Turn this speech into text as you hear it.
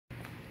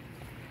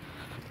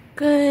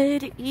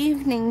Good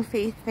evening,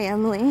 Faith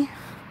family.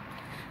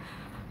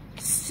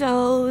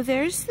 So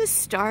there's the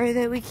star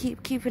that we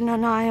keep keeping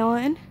an eye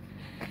on,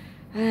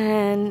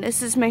 and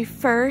this is my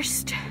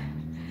first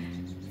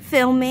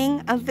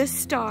filming of the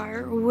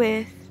star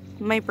with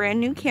my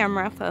brand new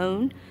camera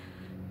phone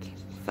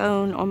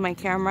on my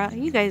camera.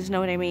 You guys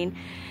know what I mean.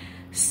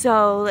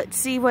 So let's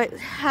see what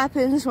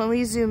happens when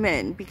we zoom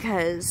in,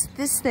 because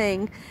this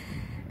thing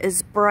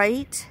is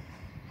bright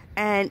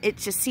and it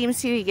just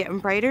seems to be getting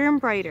brighter and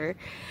brighter.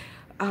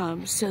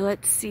 So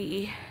let's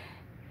see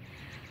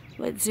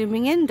what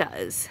zooming in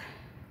does.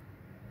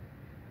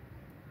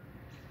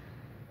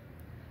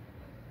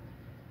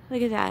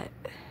 Look at that.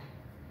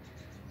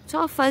 It's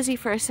all fuzzy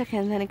for a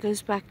second, then it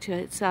goes back to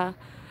its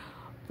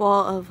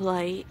ball of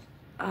light.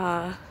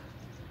 I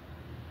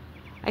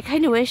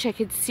kind of wish I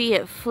could see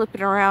it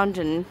flipping around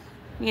and,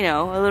 you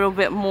know, a little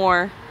bit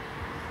more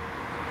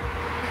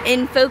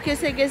in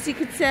focus, I guess you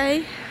could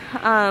say.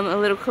 A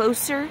little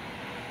closer.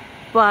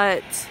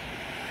 But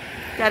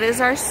that is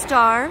our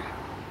star.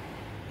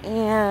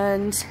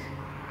 And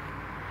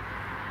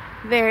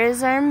there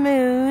is our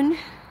moon.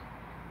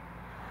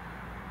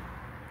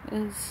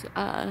 It's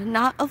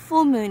not a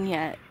full moon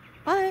yet,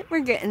 but we're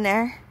getting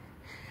there.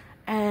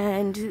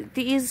 And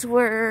these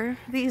are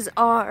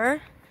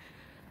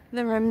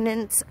the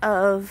remnants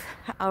of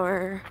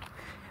our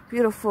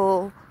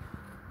beautiful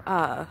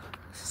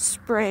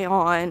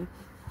spray-on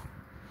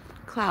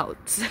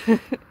clouds.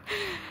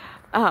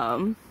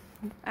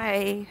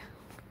 I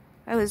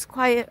was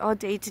quiet all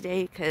day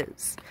today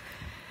because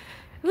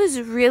it was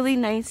a really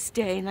nice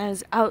day and I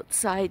was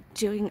outside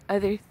doing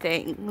other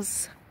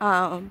things.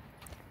 And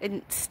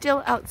it's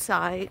still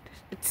outside.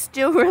 It's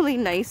still really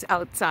nice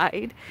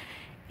outside.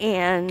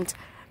 And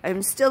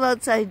I'm still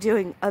outside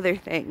doing other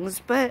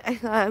things. But I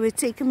thought I would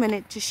take a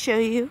minute to show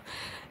you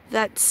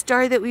that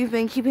star that we've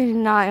been keeping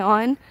an eye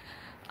on.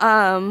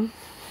 And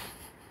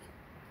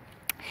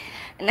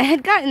I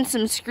had gotten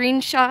some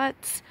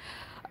screenshots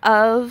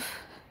of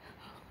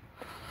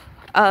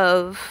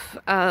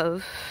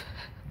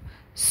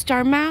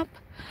Star Map.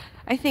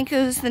 I think it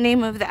was the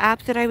name of the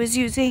app that I was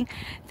using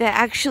that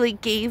actually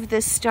gave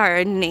this star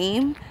a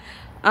name.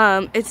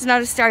 It's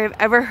not a star I've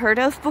ever heard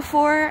of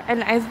before,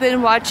 and I've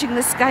been watching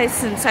the sky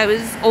since I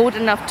was old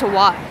enough to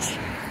watch,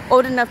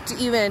 old enough to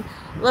even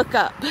look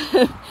up.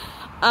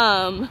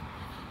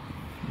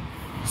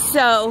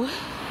 So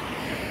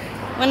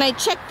when I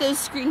check those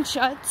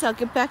screenshots, I'll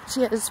get back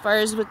to you as far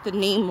as what the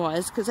name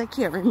was, because I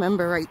can't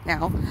remember right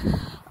now.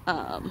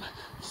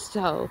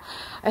 So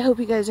I hope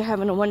you guys are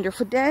having a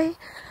wonderful day.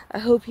 I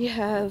hope you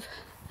had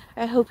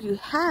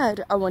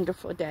a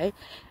wonderful day,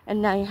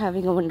 and now you're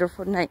having a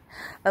wonderful night.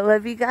 I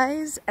love you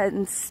guys,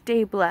 and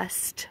stay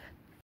blessed.